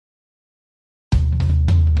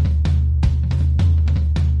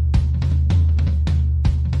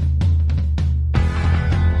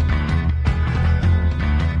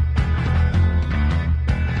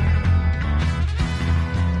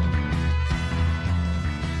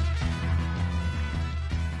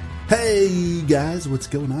Hey guys, what's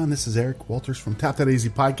going on? This is Eric Walters from Tap That AZ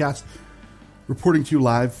Podcast, reporting to you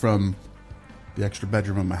live from the extra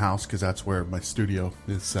bedroom of my house because that's where my studio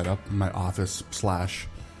is set up, my office slash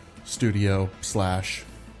studio slash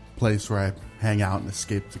place where I hang out and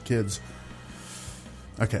escape the kids.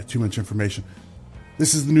 Okay, too much information.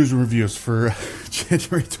 This is the news and reviews for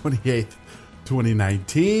January 28th,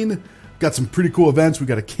 2019. Got some pretty cool events. We've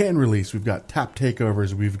got a can release. We've got tap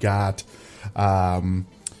takeovers. We've got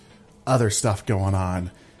other stuff going on.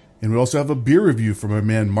 And we also have a beer review from our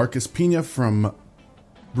man Marcus Pina from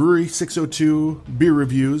Brewery 602 Beer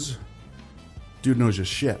Reviews. Dude knows his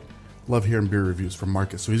shit. Love hearing beer reviews from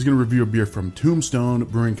Marcus. So he's going to review a beer from Tombstone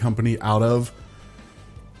Brewing Company out of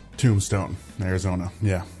Tombstone, Arizona.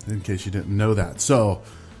 Yeah, in case you didn't know that. So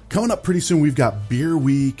coming up pretty soon, we've got Beer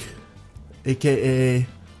Week, aka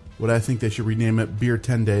what I think they should rename it, Beer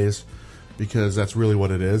 10 Days, because that's really what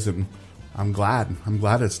it is. And I'm glad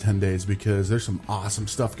it's 10 days because there's some awesome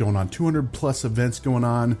stuff going on. 200 plus events going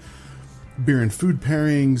on, beer and food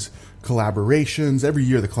pairings, collaborations. Every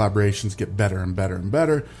year the collaborations get better and better and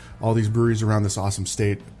better. All these breweries around this awesome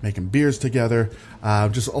state making beers together.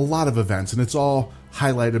 Just a lot of events, and it's all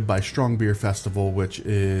highlighted by Strong Beer Festival, which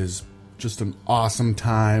is just an awesome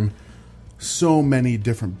time. So many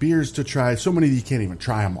different beers to try, so many that you can't even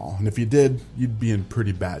try them all. And if you did, you'd be in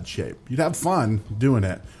pretty bad shape. You'd have fun doing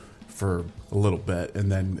it for a little bit,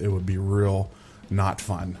 and then it would be real not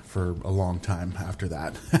fun for a long time after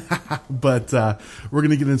that. But we're going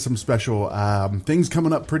to get in some special things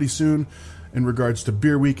coming up pretty soon in regards to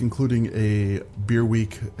Beer Week, including a Beer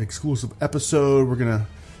Week exclusive episode. We're going to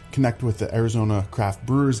connect with the Arizona Craft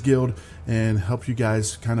Brewers Guild and help you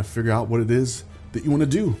guys kind of figure out what it is that you want to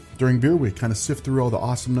do during Beer Week, kind of sift through all the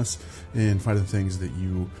awesomeness and find the things that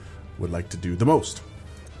you would like to do the most.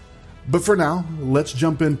 But for now, let's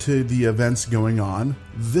jump into the events going on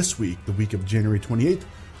this week, the week of January 28th,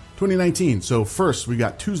 2019. So first, we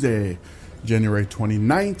got Tuesday, January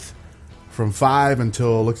 29th, from 5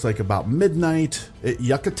 until looks like about midnight at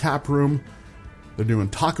Yucca Tap Room. They're doing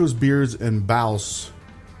tacos, beers, and baus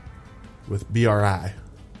with BRI,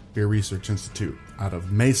 Beer Research Institute, out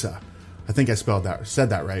of Mesa. I think I said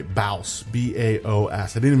that right, baus,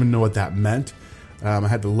 B-A-O-S. I didn't even know what that meant. I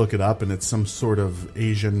had to look it up, and it's some sort of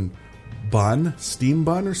Asian bun, steam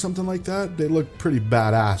bun or something like that. They look pretty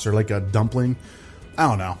badass, or like a dumpling. I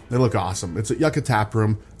don't know. They look awesome. It's at Yucca Tap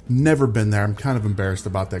Room. Never been there. I'm kind of embarrassed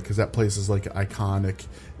about that because that place is like iconic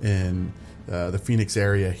in the Phoenix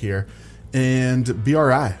area here. And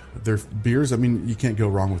BRI, their beers, I mean, you can't go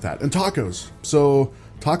wrong with that. And tacos. So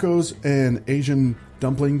tacos and Asian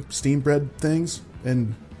dumpling steam bread things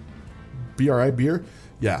and BRI beer.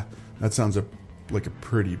 Yeah, that sounds like a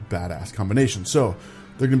pretty badass combination. So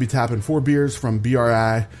they're going to be tapping 4 beers from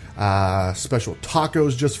BRI, special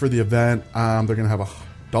tacos just for the event. They're going to have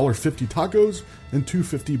 $1.50 tacos and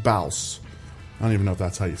 $2.50 baus. I don't even know if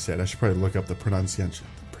that's how you say it. I should probably look up the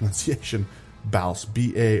pronunciation. Baus,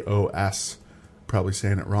 B-A-O-S. Probably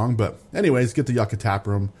saying it wrong. But anyways, get the Yucca Tap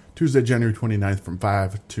Room, Tuesday, January 29th from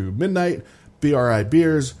 5 to midnight. BRI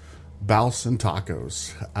beers, baus, and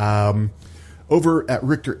tacos. Over at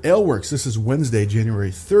Richter Ale Works, this is Wednesday,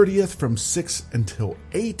 January 30th from 6 until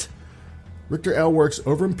 8. Richter Ale Works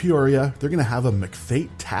over in Peoria, they're going to have a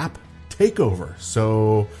McFate Tap takeover.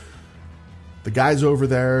 So the guys over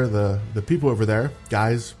there, the people over there,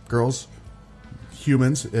 guys, girls,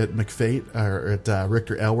 humans at McFate, or at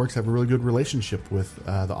Richter Ale Works, have a really good relationship with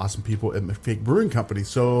the awesome people at McFate Brewing Company.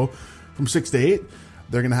 So from 6 to 8,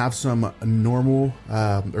 they're going to have some normal,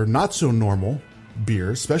 or not so normal,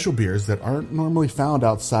 beers, special beers that aren't normally found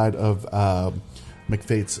outside of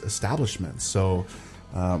McFate's establishments. So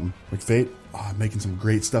McFate making some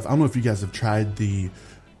great stuff. I don't know if you guys have tried the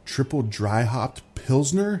triple dry hopped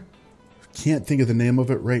Pilsner. Can't think of the name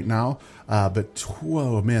of it right now, but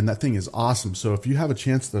whoa, man, that thing is awesome. So if you have a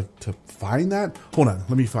chance to find that, hold on,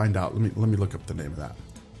 let me find out. Let me look up the name of that.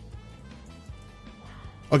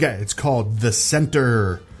 Okay, it's called The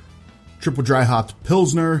Center Triple Dry Hopped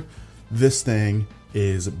Pilsner. This thing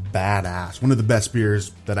is badass. One of the best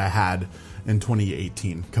beers that I had in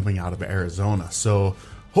 2018 coming out of Arizona. So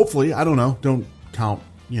hopefully, I don't know, don't count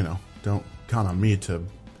on me to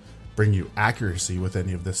bring you accuracy with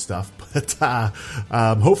any of this stuff. But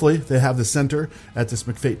hopefully they have The Center at this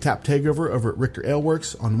McFate Tap Takeover over at Richter Ale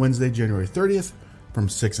Works on Wednesday, January 30th from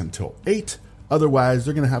 6 until 8. Otherwise,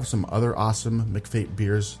 they're going to have some other awesome McFate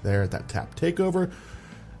beers there at that Tap Takeover.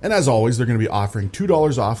 And as always, they're going to be offering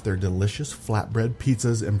 $2 off their delicious flatbread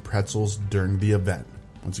pizzas and pretzels during the event.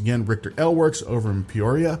 Once again, Richter Ale Works over in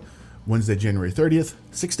Peoria, Wednesday, January 30th,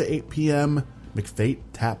 6 to 8 p.m., McFate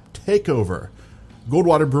Tap Takeover.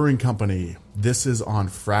 Goldwater Brewing Company. This is on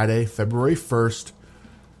Friday, February 1st.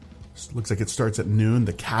 Looks like it starts at noon.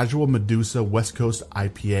 The Casual Medusa West Coast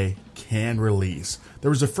IPA can release.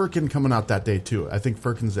 There was a Firkin coming out that day too. I think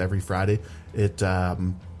Firkin's every Friday at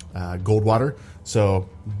Goldwater. So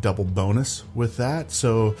double bonus with that.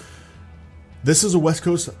 So this is a West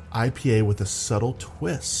Coast IPA with a subtle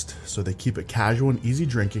twist. So they keep it casual and easy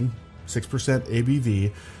drinking, 6%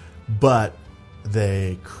 ABV, but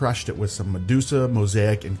they crushed it with some Medusa,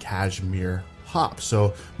 Mosaic, and Cashmere hops.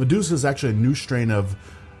 So Medusa is actually a new strain of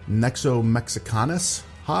Nexo Mexicanus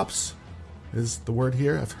hops is the word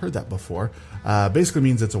here. I've heard that before. Basically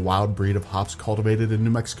means it's a wild breed of hops cultivated in New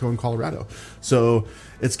Mexico and Colorado. So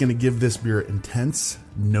it's going to give this beer intense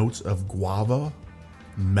notes of guava,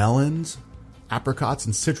 melons, apricots,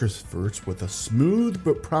 and citrus fruits with a smooth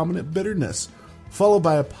but prominent bitterness, followed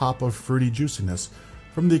by a pop of fruity juiciness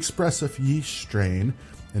from the expressive yeast strain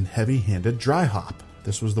and heavy-handed dry hop.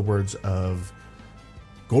 This was the words of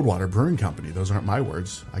Goldwater Brewing Company. Those aren't my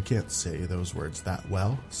words. I can't say those words that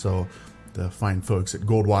well. So the fine folks at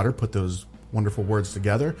Goldwater put those wonderful words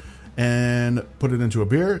together and put it into a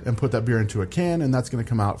beer and put that beer into a can, and that's going to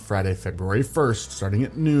come out Friday, February 1st, starting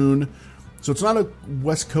at noon. So it's not a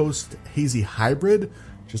West Coast hazy hybrid,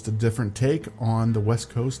 just a different take on the West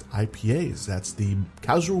Coast IPAs. That's the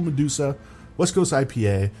Casual Medusa West Coast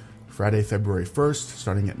IPA, Friday, February 1st,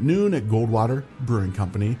 starting at noon at Goldwater Brewing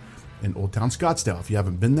Company in Old Town Scottsdale. If you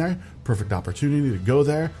haven't been there, perfect opportunity to go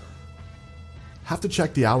there. Have to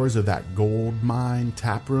check the hours of that Gold Mine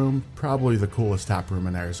tap room. Probably the coolest tap room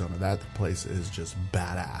in Arizona. That place is just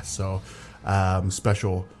badass. So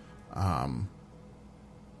special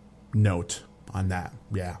note on that.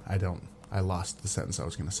 Yeah, I lost the sentence I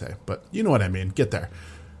was going to say, but you know what I mean. Get there.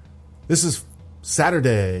 This is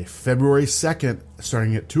Saturday, February 2nd,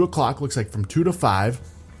 starting at 2 o'clock. Looks like from 2 to 5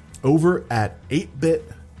 over at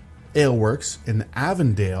 8-Bit Aleworks in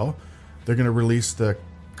Avondale. They're going to release the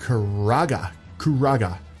Curaga,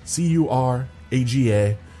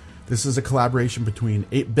 C-U-R-A-G-A. This is a collaboration between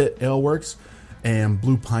 8-Bit Aleworks and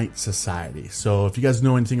Blue Pint Society. So if you guys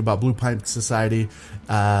know anything about Blue Pint Society,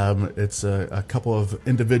 it's a couple of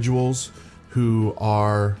individuals who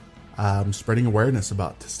are spreading awareness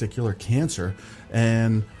about testicular cancer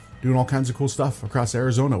and doing all kinds of cool stuff across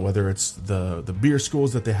Arizona, whether it's the beer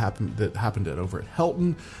schools that happened at over at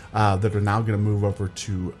Helton, that are now going to move over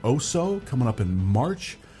to Oso coming up in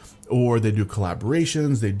March, or they do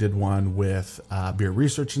collaborations. They did one with Beer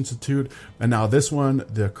Research Institute, and now this one,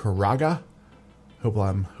 the Curaga.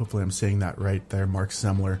 Hopefully I'm saying that right there, Mark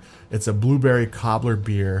Semler. It's a blueberry cobbler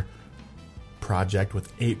beer project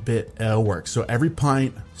with 8-Bit Aleworks. So every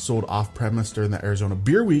pint sold off-premise during the Arizona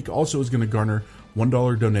Beer Week also is going to garner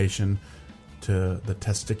 $1 donation to the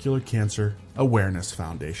Testicular Cancer Awareness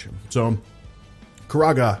Foundation. So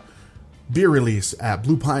Curaga beer release at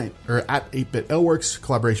Blue Pint, or at 8-Bit Aleworks,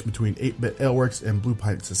 collaboration between 8-Bit Aleworks and Blue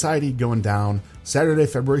Pint Society, going down Saturday,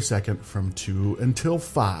 February 2nd from 2 until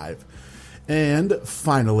 5. And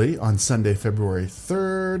finally, on Sunday, February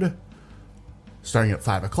 3rd, starting at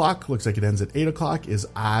 5 o'clock, looks like it ends at 8 o'clock, is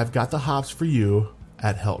I've Got the Hops for You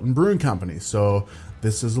at Helton Brewing Company. So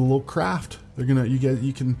this is a little craft.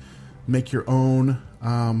 You can make your own,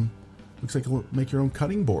 looks like make your own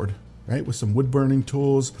cutting board, right? With some wood burning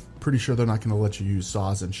tools. Pretty sure they're not going to let you use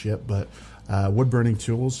saws and shit, but wood burning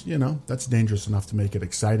tools, that's dangerous enough to make it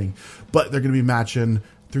exciting. But they're going to be matching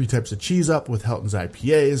 3 types of cheese up with Helton's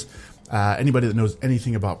IPAs. Anybody that knows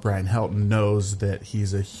anything about Brian Helton knows that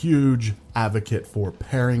he's a huge advocate for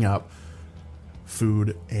pairing up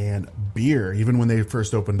food and beer. Even when they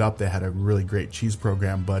first opened up, they had a really great cheese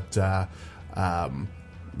program, but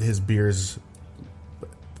his beers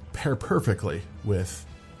pair perfectly with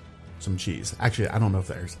some cheese. Actually, I don't know if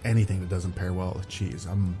there's anything that doesn't pair well with cheese.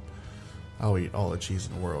 I'll eat all the cheese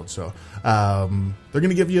in the world. So they're going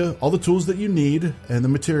to give you all the tools that you need and the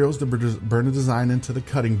materials to burn a design into the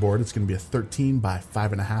cutting board. It's going to be a 13 by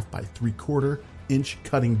 5.5 by 3/4 inch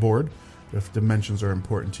cutting board, if dimensions are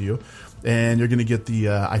important to you. And you're going to get the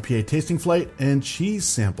IPA tasting flight and cheese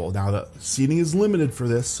sample. Now, the seating is limited for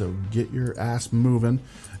this, so get your ass moving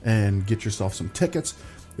and get yourself some tickets.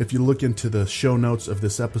 If you look into the show notes of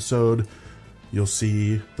this episode, you'll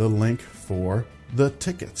see the link for the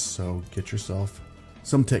tickets. So get yourself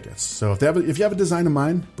some tickets. So if you have a design in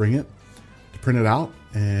mind, bring it, print it out,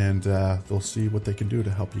 and they'll see what they can do to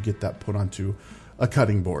help you get that put onto a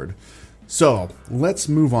cutting board. So let's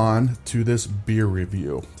move on to this beer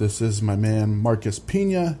review. This is my man Marcus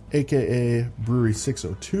Pina, aka Brewery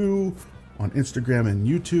 602 on Instagram and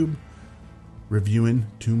YouTube, reviewing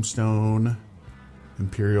Tombstone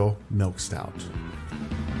Imperial Milk Stout.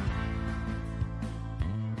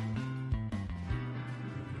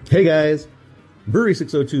 Hey guys, Brewery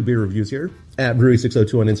 602 Beer Reviews here at Brewery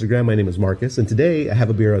 602 on Instagram. My name is Marcus, and today I have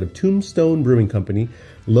a beer out of Tombstone Brewing Company,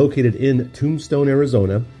 located in Tombstone,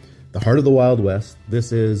 Arizona, the heart of the Wild West.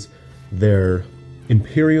 This is their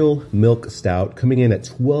Imperial Milk Stout, coming in at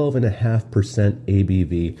 12.5%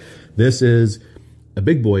 ABV. This is a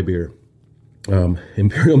big boy beer.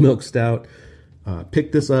 Imperial Milk Stout.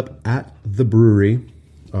 Picked this up at the brewery.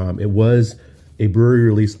 It was a brewery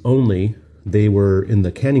release only. They were in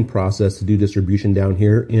the canning process to do distribution down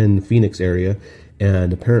here in the Phoenix area,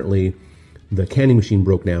 and apparently the canning machine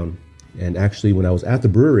broke down. And actually, when I was at the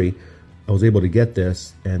brewery, I was able to get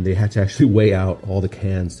this, and they had to actually weigh out all the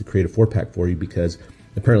cans to create a 4-pack for you because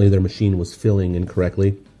apparently their machine was filling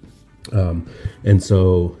incorrectly. And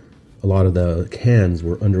so a lot of the cans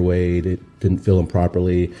were underweight. It didn't fill them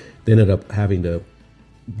properly. They ended up having to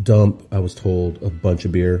dump, I was told, a bunch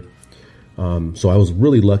of beer. So I was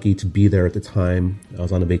really lucky to be there at the time. I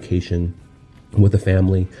was on a vacation with the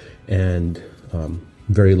family, and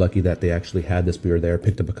very lucky that they actually had this beer there.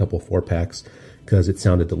 Picked up a couple 4-packs because it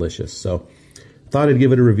sounded delicious. So thought I'd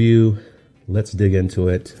give it a review. Let's dig into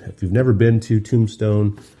it. If you've never been to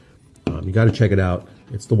Tombstone, you got to check it out.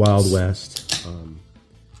 It's the Wild West.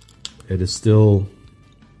 It is still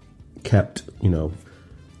kept,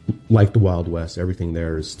 like the Wild West. Everything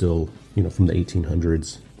there is still, from the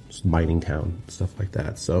 1800s. Mining town, stuff like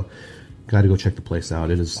that. So got to go check the place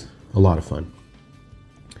out. It is a lot of fun.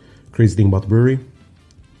 Crazy thing about the brewery,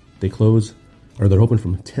 they're open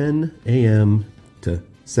from 10 a.m. to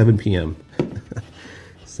 7 p.m.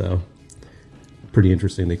 So pretty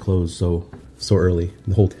interesting. They close so early.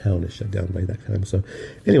 The whole town is shut down by that time. So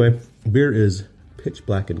anyway, beer is pitch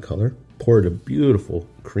black in color. Poured a beautiful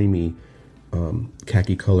creamy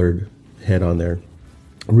khaki colored head on there.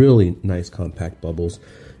 Really nice compact bubbles.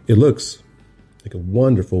 It looks like a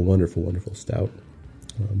wonderful, wonderful, wonderful stout.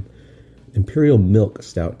 Imperial Milk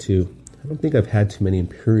Stout, too. I don't think I've had too many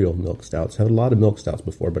Imperial Milk Stouts. I've had a lot of milk stouts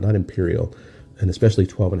before, but not Imperial. And especially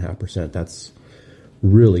 12.5%. That's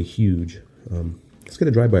really huge. Let's get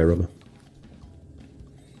a drive-by aroma.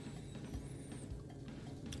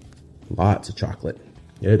 Lots of chocolate.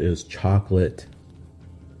 It is chocolate.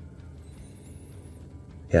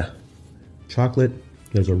 Yeah. Chocolate.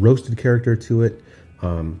 There's a roasted character to it.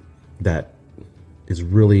 That is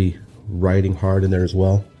really riding hard in there as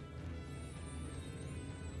well.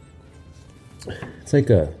 It's like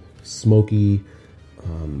a smoky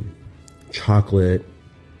chocolate,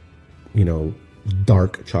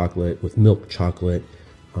 dark chocolate with milk chocolate.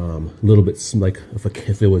 A little bit like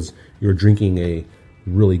if it was you were drinking a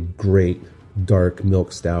really great dark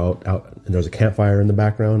milk stout out, and there's a campfire in the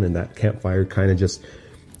background, and that campfire kind of just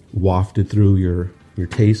wafted through your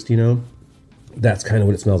taste, That's kind of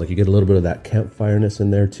what it smells like. You get a little bit of that campfireness in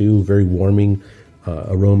there too. Very warming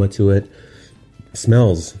aroma to it.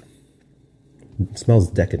 Smells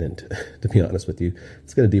decadent, to be honest with you.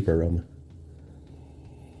 It's got a deeper aroma.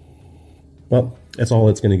 Well, that's all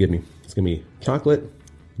it's going to give me. It's going to be chocolate,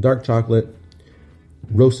 dark chocolate,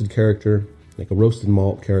 roasted character, like a roasted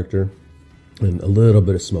malt character, and a little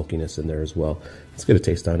bit of smokiness in there as well. Let's get a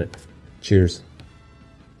taste on it. Cheers.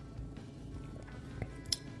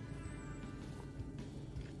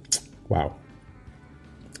 Wow.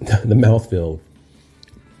 The mouthfeel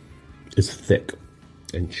is thick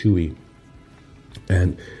and chewy,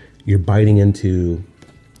 and you're biting into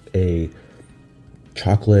a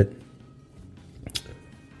chocolate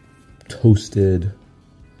toasted,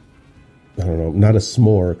 I don't know, not a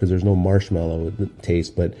s'more because there's no marshmallow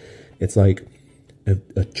taste, but it's like a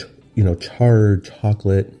charred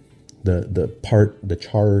chocolate. The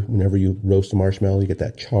char, whenever you roast a marshmallow, you get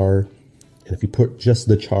that char. And if you put just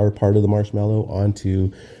the char part of the marshmallow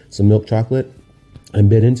onto some milk chocolate and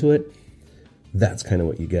bit into it, that's kind of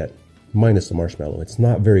what you get, minus the marshmallow. It's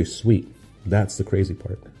not very sweet. That's the crazy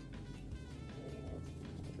part.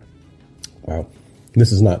 Wow.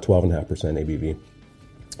 This is not 12.5% ABV.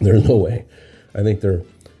 There's no way. I think they're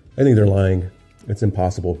lying. It's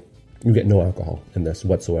impossible. You get no alcohol in this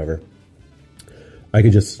whatsoever. I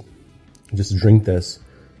could just drink this,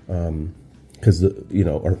 because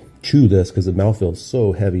or chew this because the mouthfeel is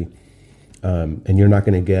so heavy, and you're not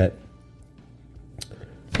going to get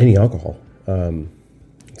any alcohol.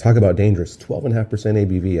 Talk about dangerous. 12.5%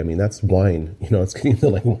 ABV. I mean, that's wine. It's getting into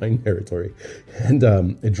like wine territory, and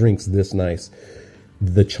it drinks this nice.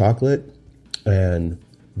 The chocolate and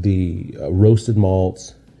the roasted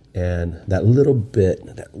malts and that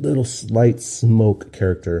little slight smoke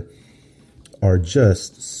character are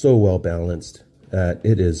just so well balanced that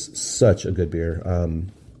it is such a good beer.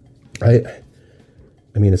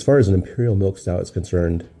 I mean, as far as an Imperial Milk Stout is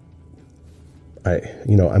concerned,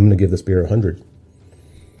 I'm going to give this beer 100.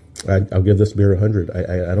 I'll give this beer 100.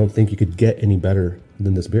 I don't think you could get any better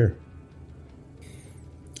than this beer.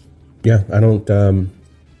 Yeah, I don't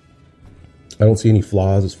see any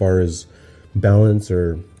flaws as far as balance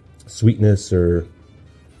or sweetness or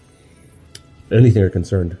anything are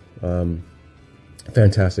concerned.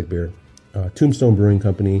 Fantastic beer. Tombstone Brewing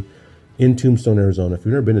Company in Tombstone, Arizona. If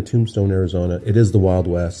you've never been to Tombstone, Arizona, it is the Wild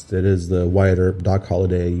West. It is the Wyatt Earp, Doc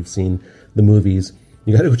Holliday. You've seen the movies.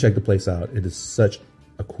 You got to go check the place out. It is such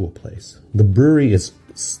a cool place. The brewery is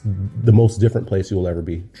the most different place you will ever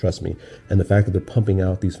be, trust me. And the fact that they're pumping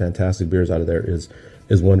out these fantastic beers out of there is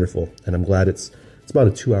wonderful. And I'm glad it's about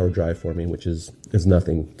a 2-hour drive for me, which is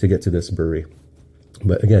nothing to get to this brewery.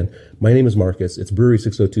 But again, my name is Marcus. It's Brewery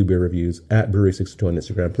 602 Beer Reviews at Brewery 602 on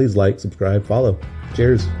Instagram. Please like, subscribe, follow.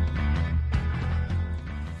 Cheers.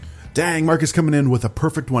 Dang, Marcus coming in with a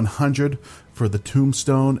perfect 100 for the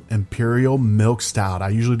Tombstone Imperial Milk Stout. I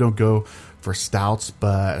usually don't go for stouts,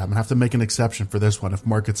 but I'm going to have to make an exception for this one. If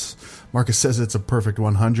Marcus says it's a perfect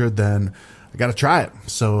 100, then I got to try it.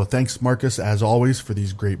 So thanks, Marcus, as always, for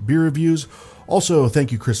these great beer reviews. Also,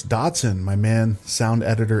 thank you, Chris Dotson, my man, sound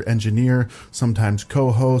editor, engineer, sometimes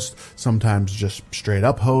co-host, sometimes just straight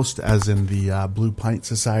up host, as in the Blue Pint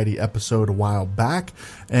Society episode a while back.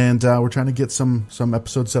 And we're trying to get some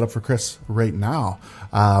episodes set up for Chris right now.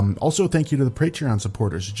 Also, thank you to the Patreon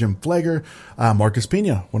supporters, Jim Flager, Marcus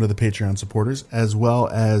Pena, one of the Patreon supporters, as well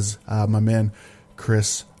as my man,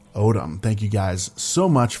 Chris Odom. Thank you guys so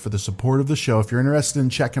much for the support of the show. If you're interested in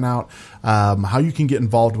checking out how you can get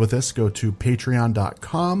involved with this, go to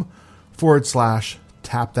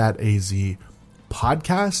patreon.com/tapthataz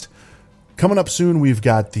podcast. Coming up soon, we've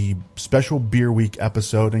got the special Beer Week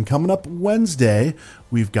episode, and coming up Wednesday,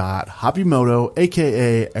 we've got Hoppymoto,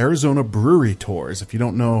 aka Arizona Brewery Tours. If you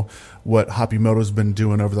don't know what Hoppymoto's been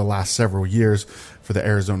doing over the last several years for the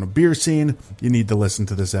Arizona beer scene, you need to listen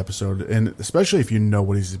to this episode, and especially if you know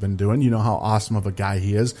what he's been doing, you know how awesome of a guy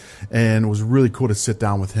he is, and it was really cool to sit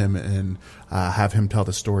down with him and have him tell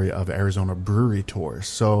the story of Arizona Brewery Tours.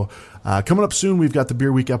 So coming up soon, we've got the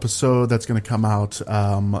Beer Week episode that's going to come out.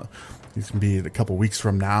 It's going to be a couple weeks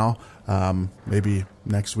from now, maybe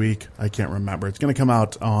next week. I can't remember. It's going to come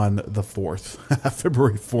out on the 4th,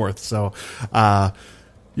 February 4th. So,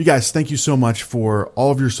 you guys, thank you so much for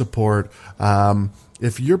all of your support.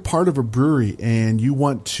 If you're part of a brewery and you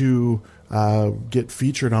want to get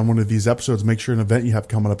featured on one of these episodes, make sure an event you have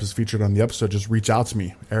coming up is featured on the episode. Just reach out to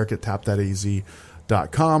me, Eric at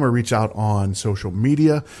tapthataz.com, or reach out on social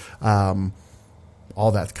media,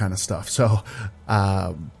 all that kind of stuff. So,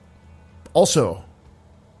 also,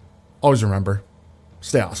 always remember,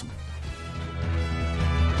 stay awesome.